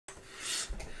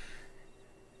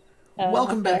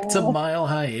Welcome back to Mile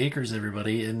High Acres,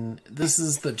 everybody. And this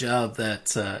is the job that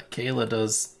Kayla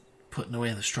does, putting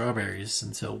away the strawberries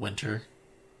until winter.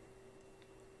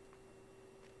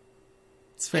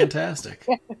 It's fantastic.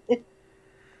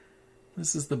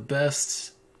 This is the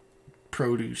best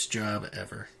produce job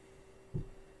ever.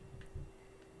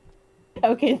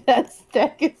 Okay, that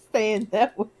stack is staying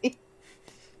that way.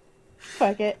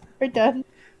 Fuck it, we're done.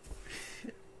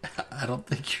 I don't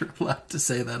think you're allowed to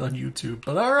say that on YouTube,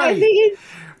 but all right. I think it's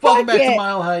Welcome fuck back to it.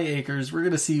 Mile High Acres. We're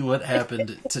going to see what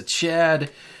happened to Chad,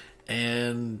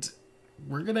 and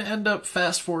we're going to end up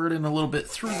fast forwarding a little bit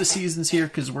through the seasons here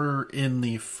because we're in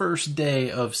the first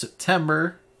day of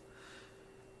September,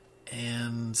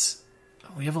 and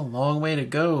we have a long way to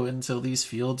go until these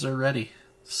fields are ready.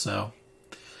 So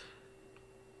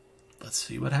let's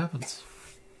see what happens.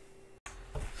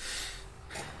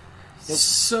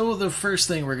 So the first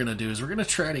thing we're going to do is we're going to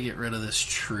try to get rid of this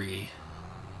tree.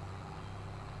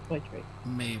 Which way?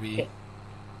 Maybe.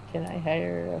 Can I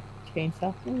hire a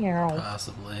chainsaw? Yeah.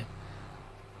 Possibly.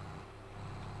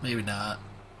 Maybe not.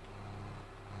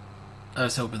 I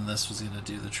was hoping this was going to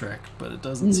do the trick, but it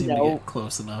doesn't seem to get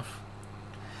close enough.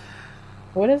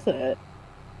 What is it?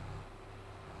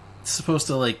 It's supposed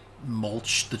to, like,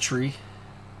 mulch the tree.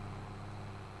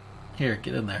 Here,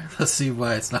 get in there. Let's see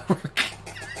why it's not working.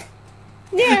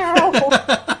 No.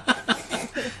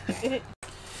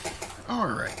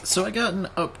 Alright, so I got an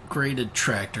upgraded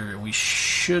tractor, and we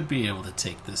should be able to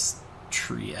take this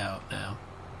tree out now.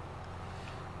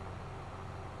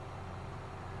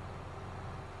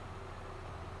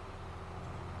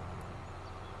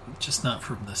 Just not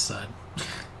from this side.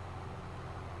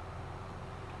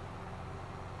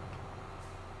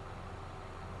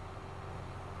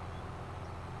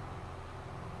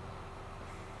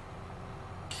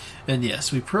 And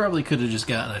yes, we probably could have just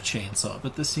gotten a chainsaw,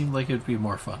 but this seemed like it would be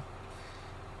more fun.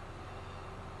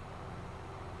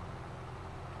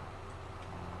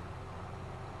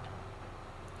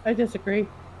 I disagree.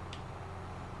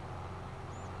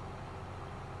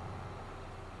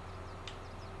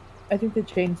 I think the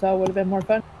chainsaw would have been more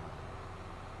fun.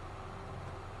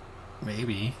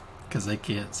 Maybe, because I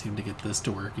can't seem to get this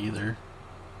to work either.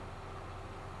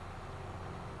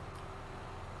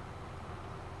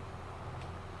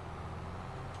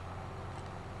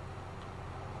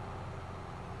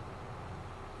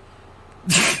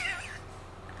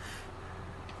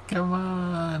 Come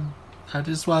on. I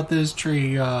just want this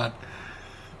tree gone.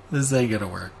 This ain't gonna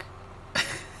work.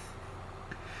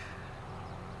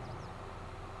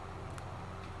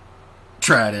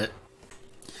 Tried it.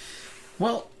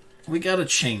 Well, we got a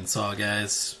chainsaw,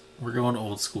 guys. We're going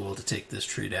old school to take this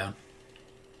tree down.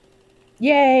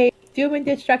 Yay! Doom and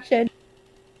destruction.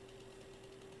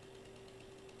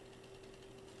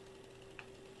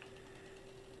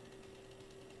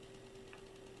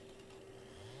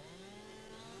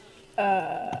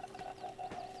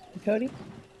 Cody?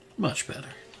 Much better.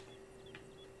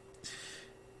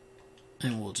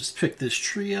 And we'll just pick this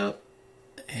tree up,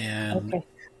 and Okay.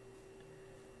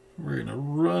 we're going to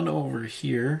run over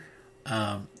here,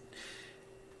 and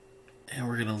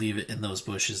we're going to leave it in those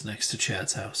bushes next to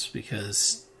Chad's house,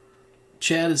 because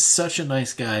Chad is such a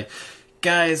nice guy.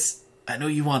 Guys, I know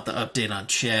you want the update on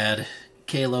Chad.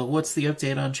 Kayla, what's the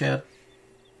update on Chad?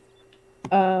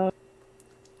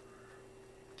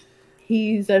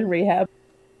 He's in rehab.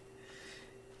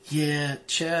 Yeah,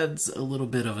 Chad's a little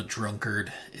bit of a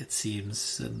drunkard, it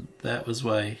seems, and that was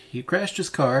why he crashed his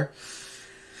car.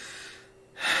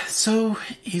 So,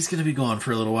 he's going to be gone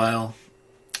for a little while,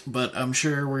 but I'm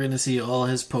sure we're going to see all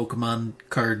his Pokemon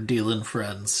card dealing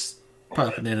friends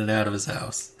popping in and out of his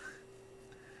house.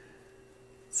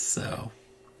 So,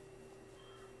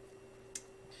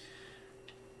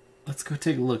 let's go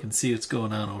take a look and see what's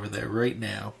going on over there right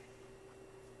now.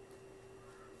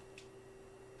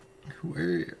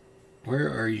 Where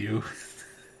are you?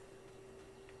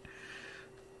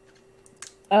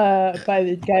 By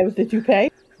the guy with the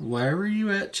toupee. Why were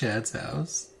you at Chad's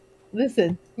house?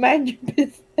 Listen, mind your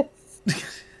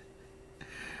business.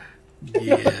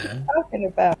 Yeah. What are you talking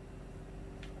about?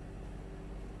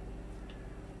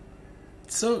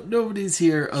 So nobody's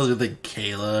here other than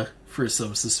Kayla for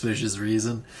some suspicious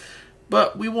reason.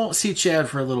 But we won't see Chad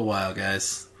for a little while,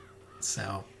 guys.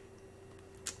 So,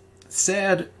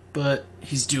 sad, but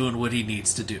he's doing what he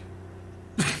needs to do.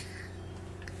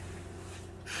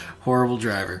 Horrible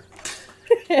driver.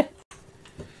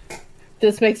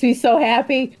 This makes me so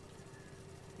happy.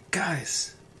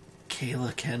 Guys,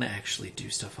 Kayla can actually do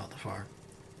stuff on the farm.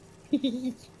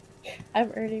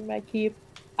 I'm earning my keep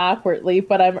awkwardly,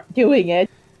 but I'm doing it.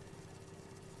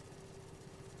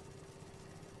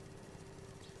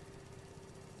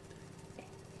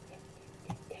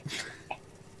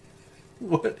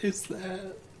 What is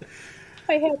that?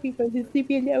 My happy phone is leave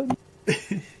me alone.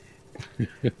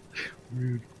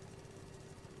 Rude.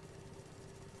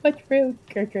 What's rude,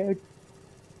 Gertrude?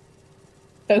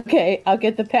 Okay, I'll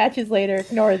get the patches later.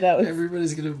 Ignore those.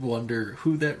 Everybody's gonna wonder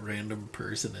who that random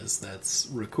person is that's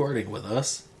recording with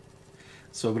us.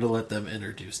 So I'm gonna let them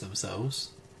introduce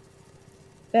themselves.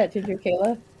 That Ginger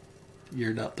Kayla.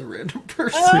 You're not the random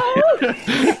person. Oh!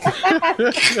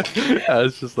 I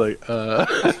was just like,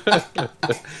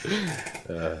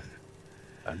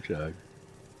 I'm Jug.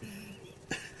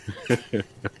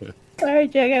 Sorry,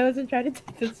 Jug. I wasn't trying to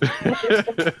take this.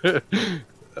 That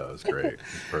was great.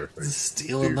 Perfect.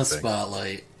 Stealing the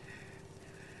spotlight.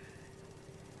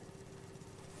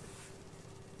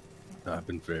 I've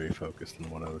been very focused on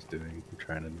what I was doing. I'm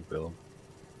trying a new build.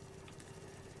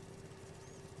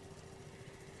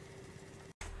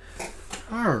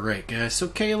 Alright, guys. So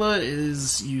Kayla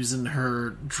is using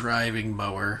her driving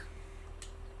mower.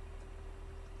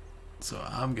 So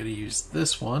I'm going to use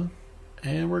this one.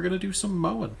 And we're going to do some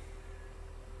mowing.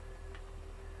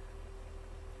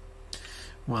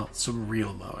 Well, some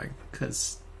real mowing.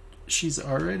 Because she's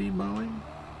already mowing.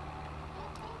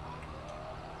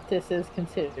 This is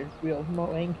considered real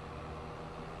mowing.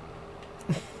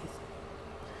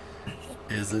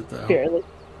 Is it, though? Barely.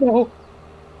 No.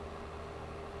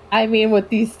 I mean, with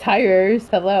these tires,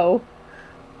 hello.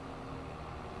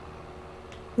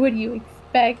 What do you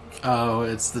expect? Oh,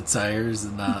 it's the tires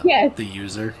and not Yes. the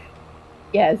user.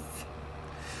 Yes.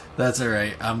 That's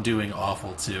alright. I'm doing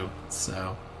awful too,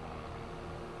 so.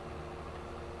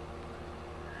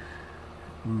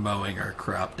 Mowing our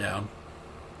crop down.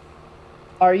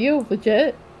 Are you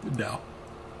legit? No.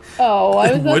 Oh,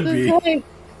 I was It about would to be. say.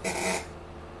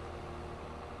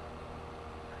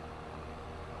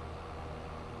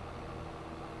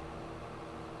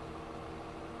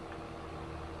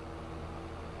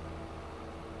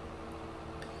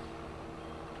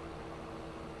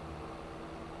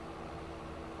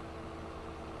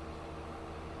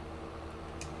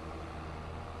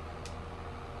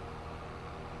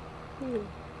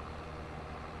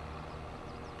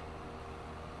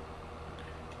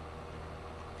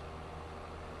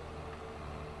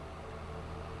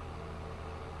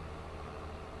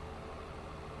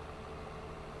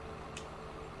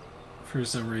 For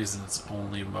some reason, it's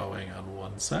only mowing on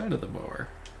one side of the mower.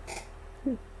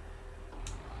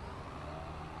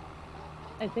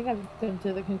 I think I've come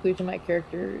to the conclusion my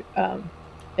character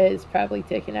is probably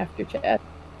taken after Chad.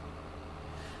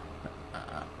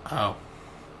 Oh.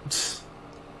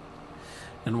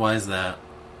 And why is that?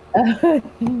 No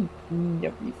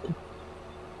reason.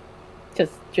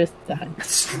 Just a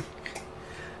hunch.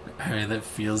 I mean, that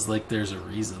feels like there's a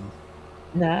reason.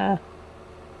 Nah.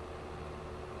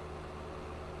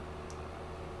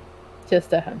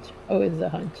 Just a hunch. Always a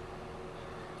hunch.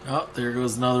 Oh, there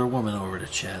goes another woman over to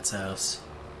Chad's house.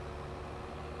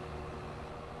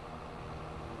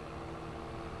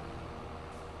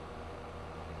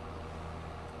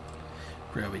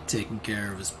 Probably taking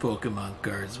care of his Pokemon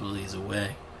cards while he's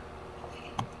away.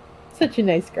 Such a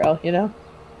nice girl, you know?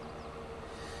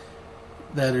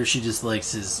 That or she just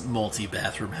likes his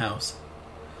multi-bathroom house.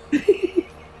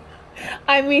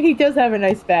 I mean, he does have a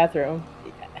nice bathroom.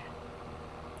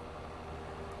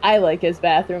 I like his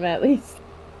bathroom, at least.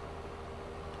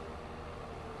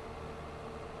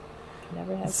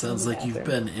 Never have It sounds like you've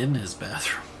been in his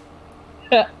bathroom.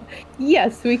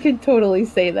 Yes, we can totally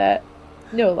say that.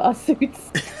 No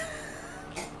lawsuits.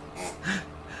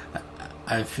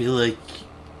 I feel like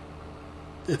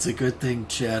it's a good thing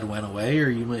Chad went away, or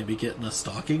you might be getting a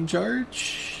stalking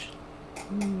charge.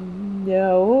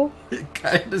 No. It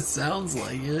kind of sounds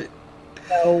like it.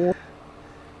 No.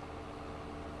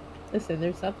 Listen,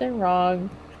 there's something wrong.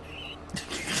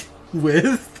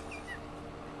 With?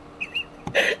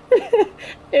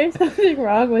 There's something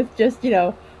wrong with just,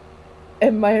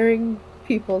 admiring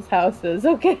people's houses,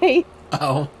 okay?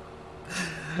 Oh.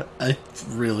 I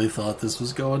really thought this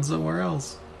was going somewhere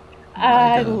else.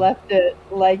 I left it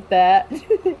like that.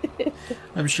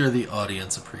 I'm sure the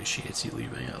audience appreciates you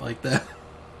leaving it like that.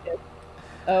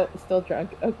 Oh, still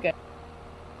drunk. Okay.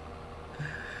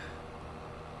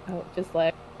 Oh, just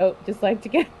like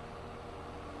again.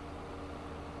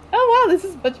 Oh wow, this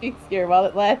is much easier while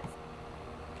it lasts.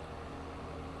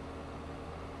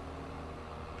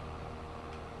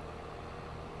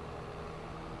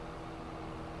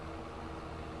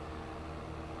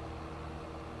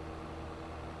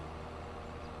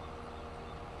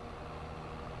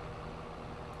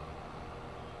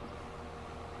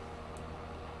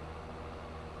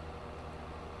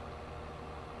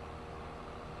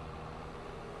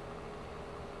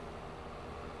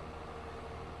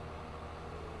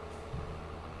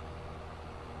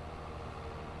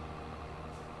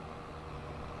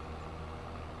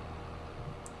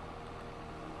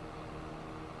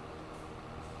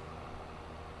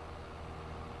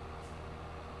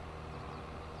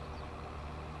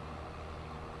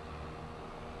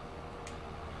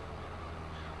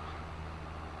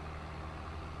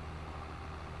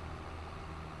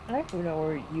 I don't even know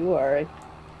where you are. I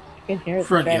can hear the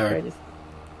Front tractor. yard. I just...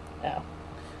 Oh.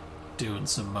 Doing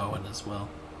some mowing as well.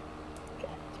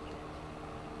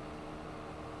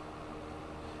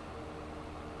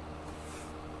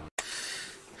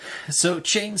 So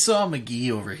Chainsaw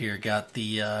McGee over here got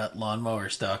the lawnmower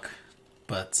stuck,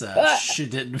 but she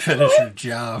didn't finish her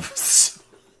job.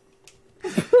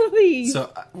 Please.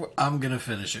 So I'm gonna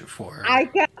finish it for her. I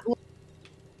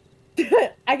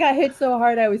got hit so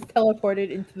hard I was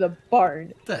teleported into the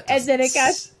barn, and then it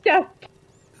got stuck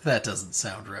That doesn't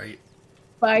sound right.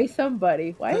 by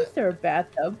somebody. Why is there a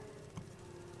bathtub?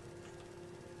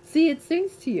 See, it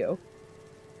sings to you.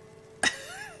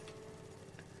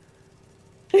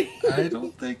 I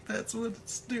don't think that's what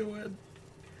it's doing.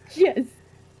 Yes.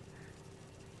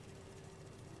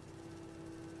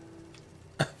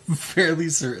 I'm fairly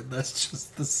certain that's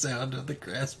just the sound of the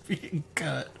grass being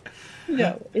cut.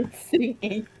 No, it's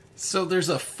singing. So there's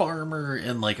a farmer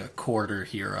and like a quarter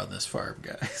here on this farm,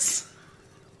 guys.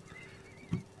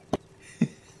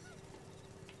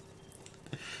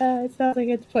 It sounds like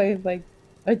it's playing like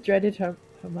a dreaded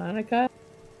harmonica,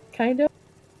 kind of.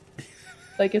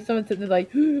 Like if someone's sitting there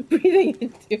like breathing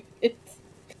into it.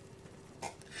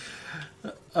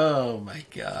 Oh my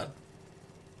god.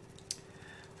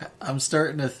 I'm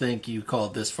starting to think you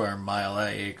called this farm Mile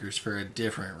High Acres for a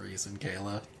different reason,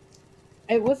 Kayla.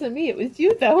 It wasn't me, it was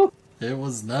you though. It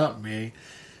was not me.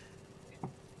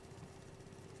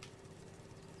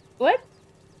 What?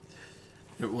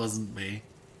 It wasn't me.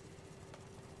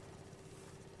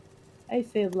 I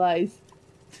say lies.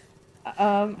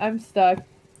 I'm stuck.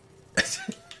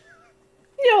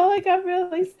 No, like I'm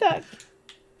really stuck.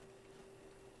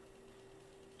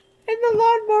 And the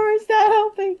lawnmower is not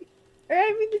helping. Or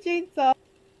I mean the chainsaw.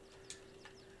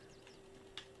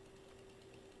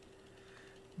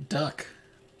 Duck.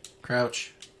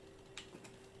 Crouch.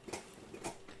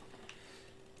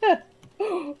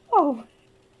 Oh.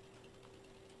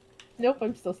 Nope,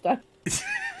 I'm still stuck.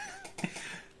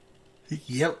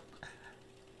 Yep.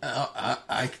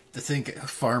 I think a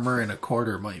farmer and a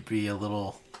quarter might be a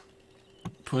little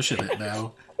pushing it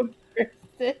now.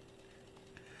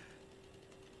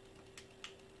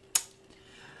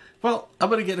 Well, I'm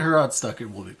going to get her unstuck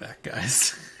and we'll be back,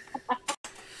 guys.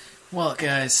 Well,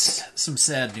 guys, some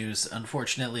sad news.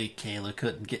 Unfortunately, Kayla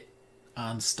couldn't get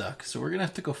unstuck, so we're going to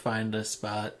have to go find a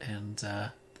spot, and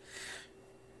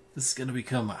this is going to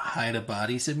become a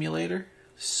hide-a-body simulator,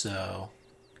 so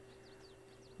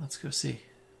let's go see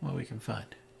what we can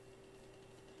find.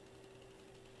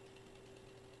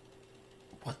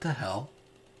 What the hell?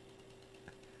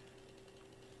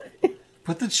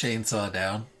 Put the chainsaw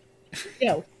down.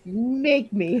 No,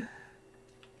 make me.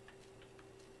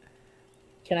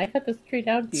 Can I cut this tree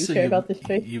down? Do you care about this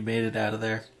tree? You made it out of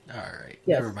there? Alright,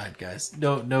 yes. Never mind, guys.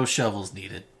 No shovels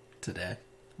needed today.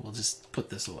 We'll just put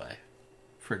this away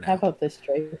for now. How about this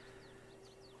tree?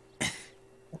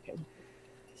 Okay.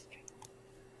 This tree.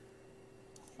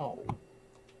 Oh.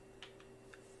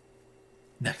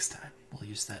 Next time. We'll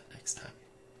use that next time.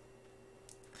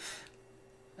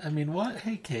 I mean, what?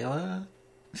 Hey, Kayla.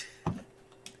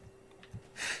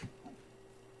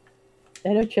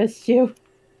 I don't trust you.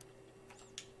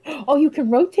 Oh, you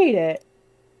can rotate it.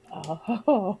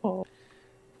 Oh.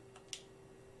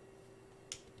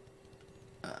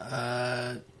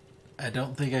 I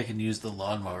don't think I can use the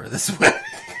lawnmower this way.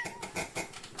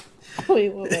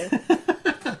 Wait.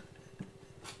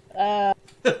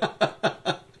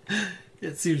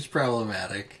 It seems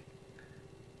problematic.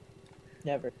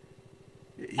 Never.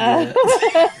 Yeah.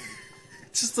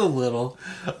 Just a little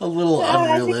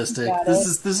unrealistic.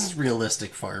 This is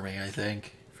realistic farming, I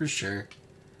think, for sure.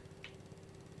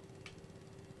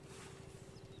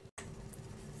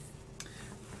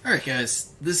 All right,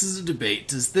 guys, this is a debate.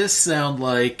 Does this sound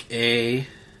like a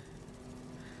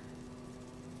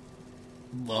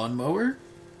lawnmower,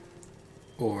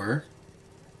 or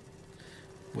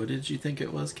what did you think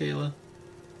it was, Kayla?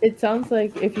 It sounds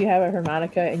like if you have a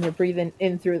harmonica and you're breathing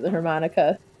in through the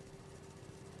harmonica.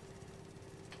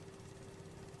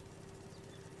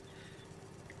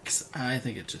 I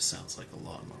think it just sounds like a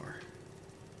lawnmower.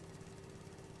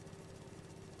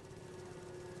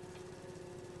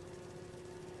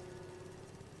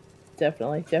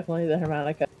 Definitely the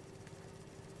harmonica.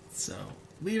 So,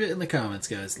 leave it in the comments,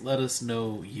 guys. Let us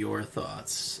know your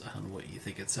thoughts on what you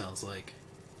think it sounds like.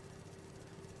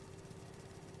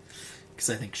 Because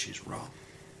I think she's wrong.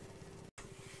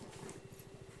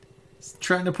 She's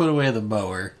trying to put away the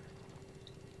mower,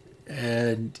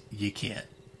 and you can't.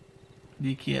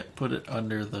 You can't put it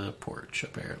under the porch,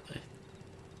 apparently.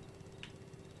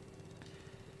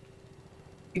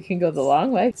 You can go the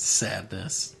long way.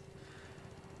 Sadness.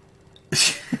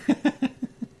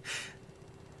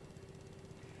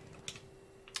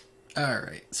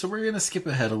 Alright, so we're going to skip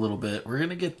ahead a little bit. We're going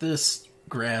to get this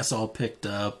grass all picked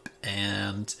up,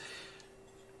 and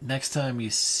next time you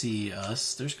see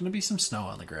us, there's going to be some snow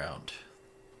on the ground.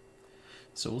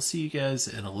 So we'll see you guys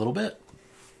in a little bit.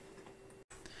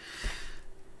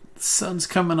 The sun's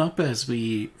coming up as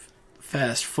we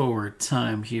fast forward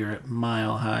time here at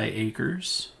Mile High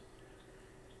Acres.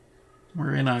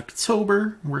 We're in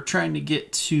October. We're trying to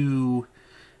get to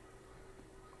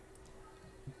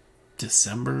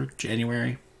December,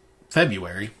 January,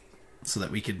 February, so that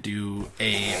we could do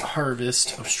a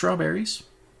harvest of strawberries.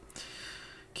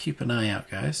 Keep an eye out,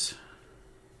 guys.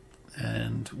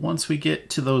 And once we get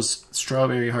to those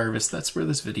strawberry harvests, that's where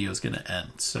this video is going to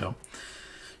end. So,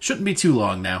 shouldn't be too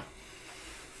long now.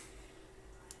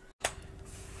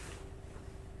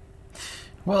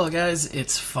 Well, guys,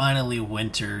 it's finally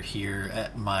winter here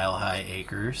at Mile High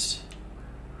Acres.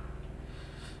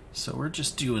 So we're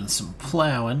just doing some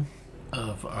plowing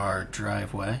of our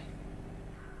driveway.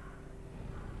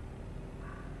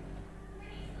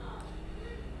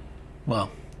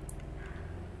 Well,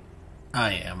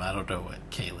 I am. I don't know what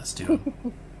Kayla's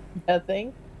doing.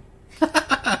 Nothing.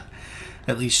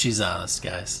 At least she's honest,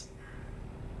 guys.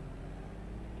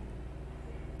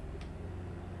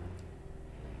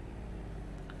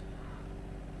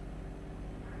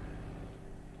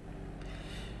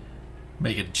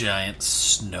 Make a giant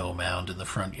snow mound in the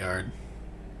front yard.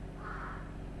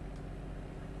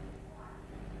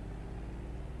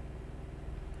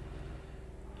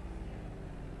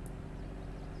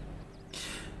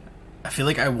 I feel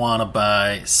like I want to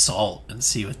buy salt and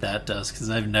see what that does, because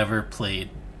I've never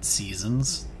played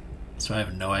Seasons, so I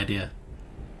have no idea.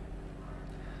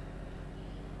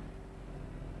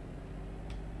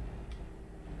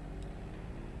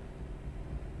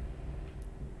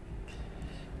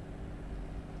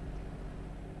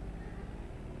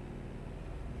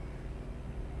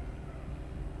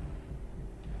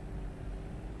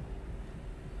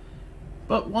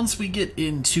 But once we get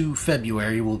into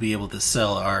February, we'll be able to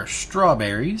sell our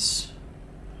strawberries.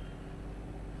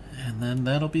 And then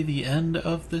that'll be the end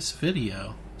of this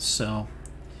video. So,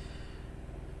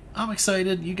 I'm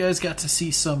excited. You guys got to see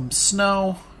some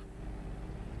snow.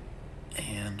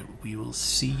 And we will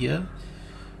see you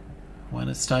when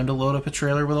it's time to load up a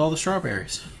trailer with all the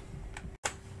strawberries.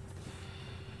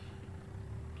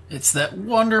 It's that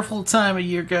wonderful time of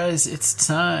year, guys. It's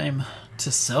time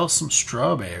to sell some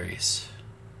strawberries.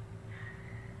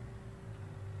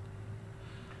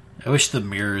 I wish the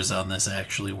mirrors on this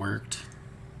actually worked.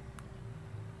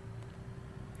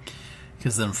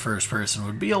 Because then first person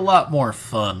would be a lot more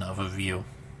fun of a view.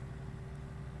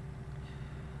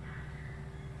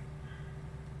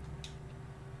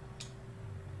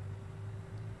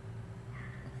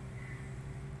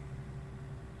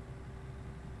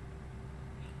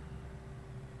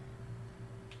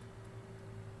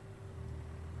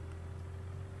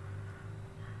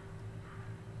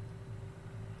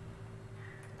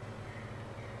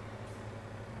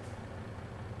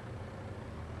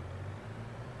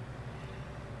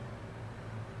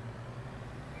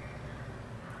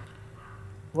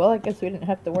 Well, I guess we didn't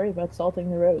have to worry about salting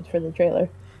the roads for the trailer.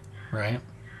 Right?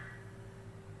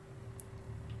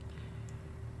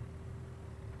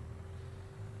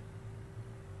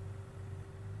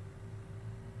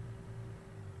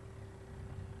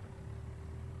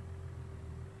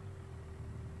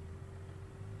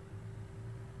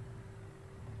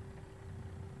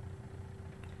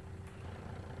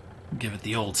 Give it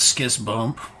the old skis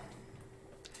bump.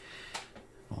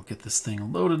 We'll get this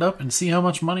thing loaded up and see how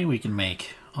much money we can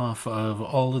make off of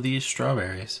all of these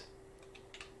strawberries.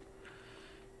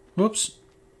 Whoops.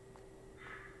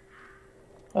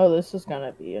 Oh, this is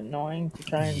gonna be annoying to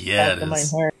try and Yeah, talk to it my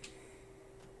is. hair.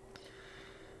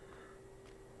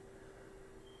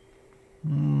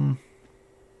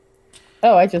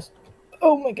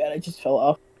 Oh my god, I just fell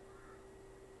off.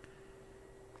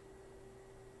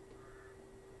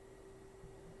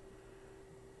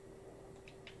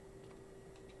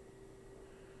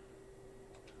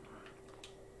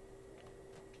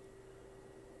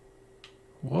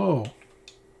 Whoa.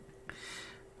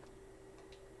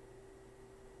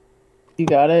 You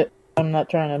got it? I'm not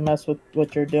trying to mess with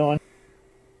what you're doing.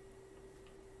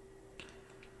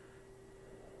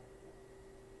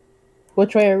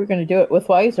 Which way are we going to do it?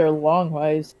 Widthwise or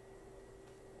longwise?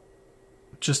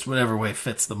 Just whatever way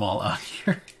fits them all on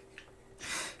here.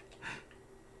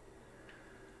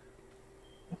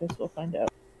 I guess we'll find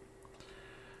out.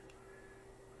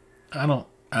 I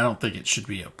don't think it should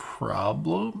be a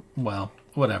problem. Well,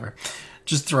 whatever.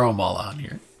 Just throw them all on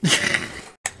here.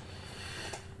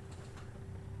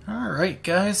 Alright,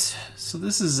 guys. So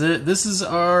this is it. This is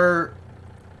our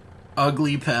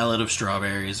ugly pallet of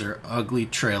strawberries or ugly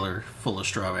trailer full of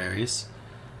strawberries.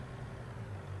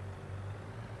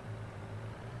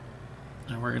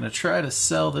 And we're going to try to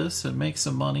sell this and make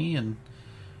some money, and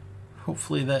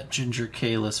hopefully that ginger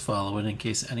kale is following in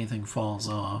case anything falls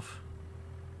off.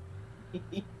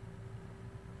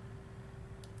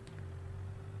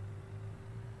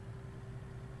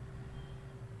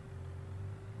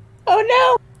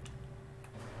 Oh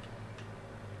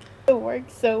no! It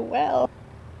worked so well.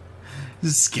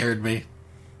 This scared me.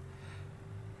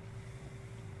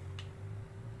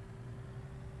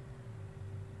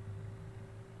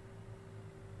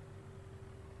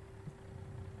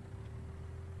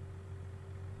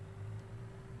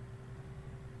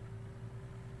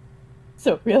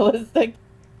 So realistic.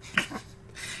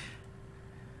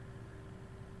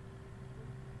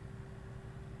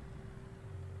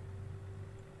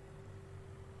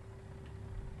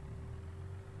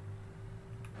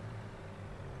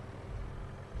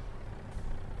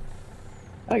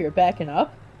 Oh, you're backing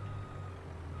up?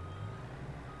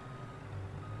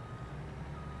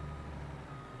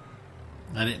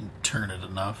 I didn't turn it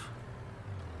enough.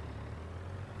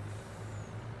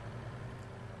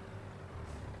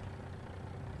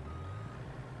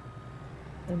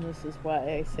 And this is why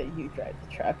I say you drive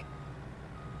the truck.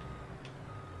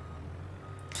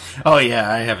 Oh yeah,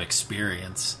 I have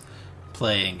experience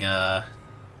playing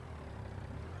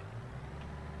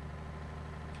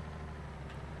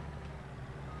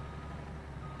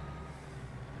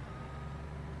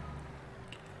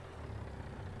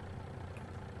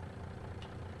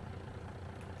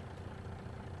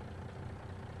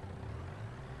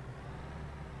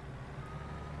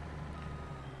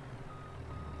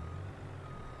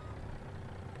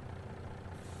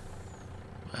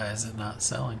why is it not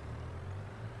selling?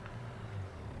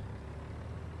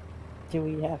 Do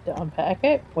we have to unpack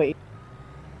it? Wait.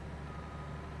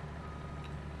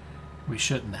 We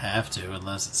shouldn't have to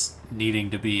unless it's needing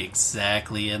to be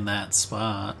exactly in that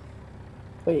spot.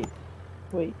 Wait.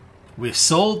 We've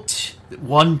sold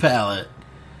one pallet.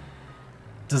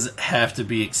 Does it have to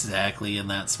be exactly in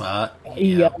that spot?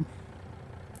 Yeah.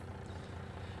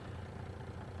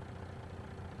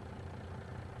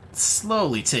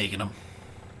 Slowly taking them.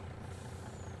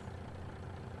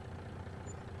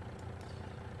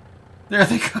 There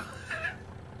they go.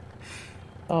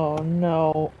 Oh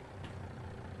no.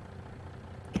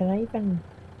 Can I even...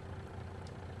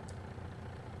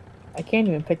 I can't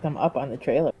even pick them up on the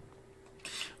trailer.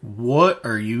 What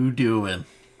are you doing?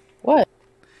 What?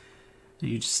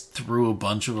 You just threw a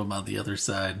bunch of them on the other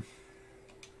side.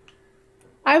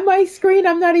 On my screen,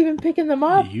 I'm not even picking them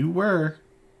up. You were.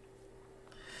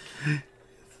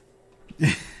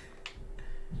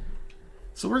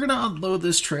 So we're gonna unload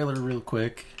this trailer real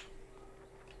quick.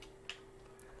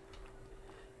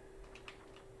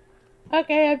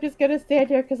 Okay, I'm just gonna stand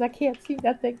here because I can't see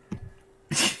nothing.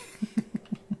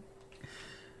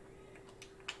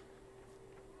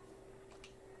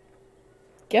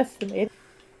 Guesstimate.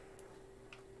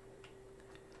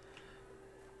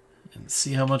 And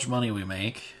see how much money we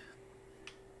make.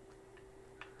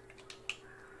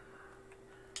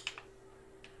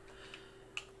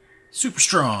 Super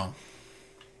strong.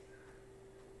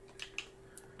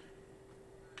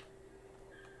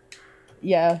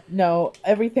 Yeah, no,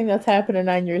 everything that's happening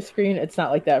on your screen, it's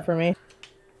not like that for me.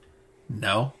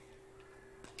 No.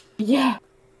 Yeah.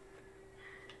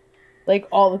 Like,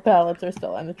 all the pallets are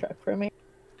still on the truck for me.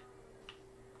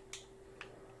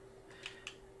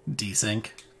 Desync.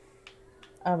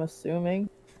 I'm assuming.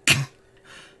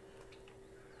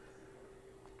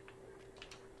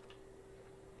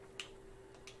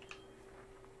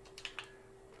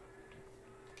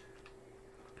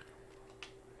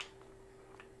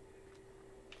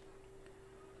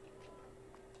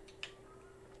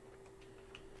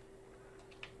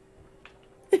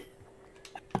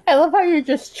 I love how you're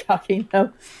just chucking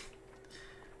them.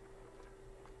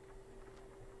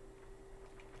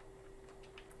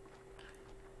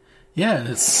 Yeah, and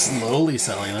it's slowly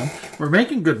selling them. We're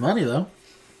making good money, though.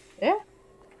 Yeah.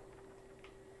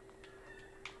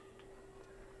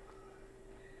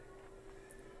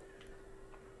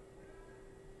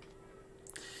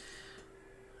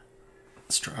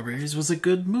 Strawberries was a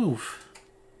good move.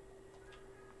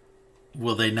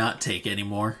 Will they not take any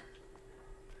more?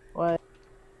 What?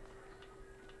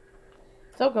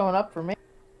 Still going up for me.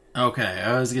 Okay,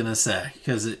 I was gonna say,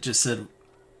 because it just said...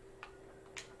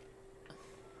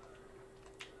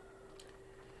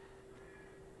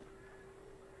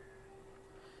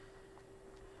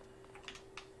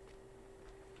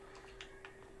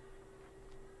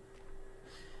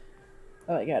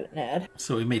 Oh, I got an ad.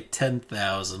 So we made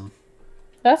 10,000.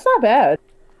 That's not bad.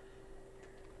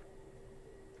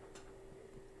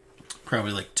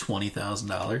 Probably like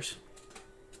 $20,000.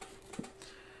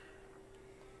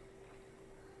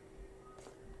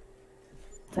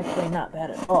 It's actually not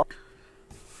bad at all.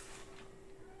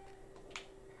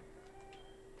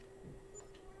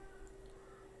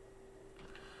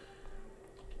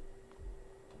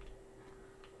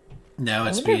 Now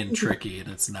it's wonder if being we could- tricky and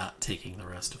it's not taking the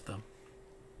rest of them.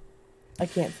 I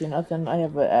can't see nothing. I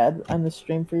have an ad on the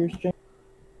stream for your stream.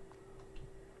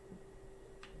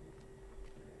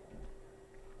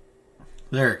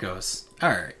 There it goes.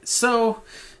 Alright, so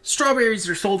strawberries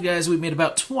are sold, guys. We made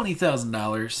about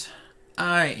 $20,000.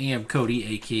 I am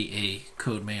Cody, aka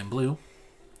Codeman Blue.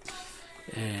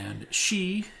 And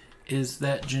she is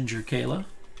that Ginger Kayla.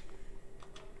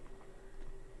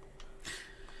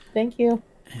 Thank you.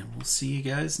 And we'll see you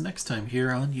guys next time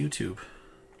here on YouTube.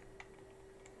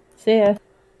 See ya.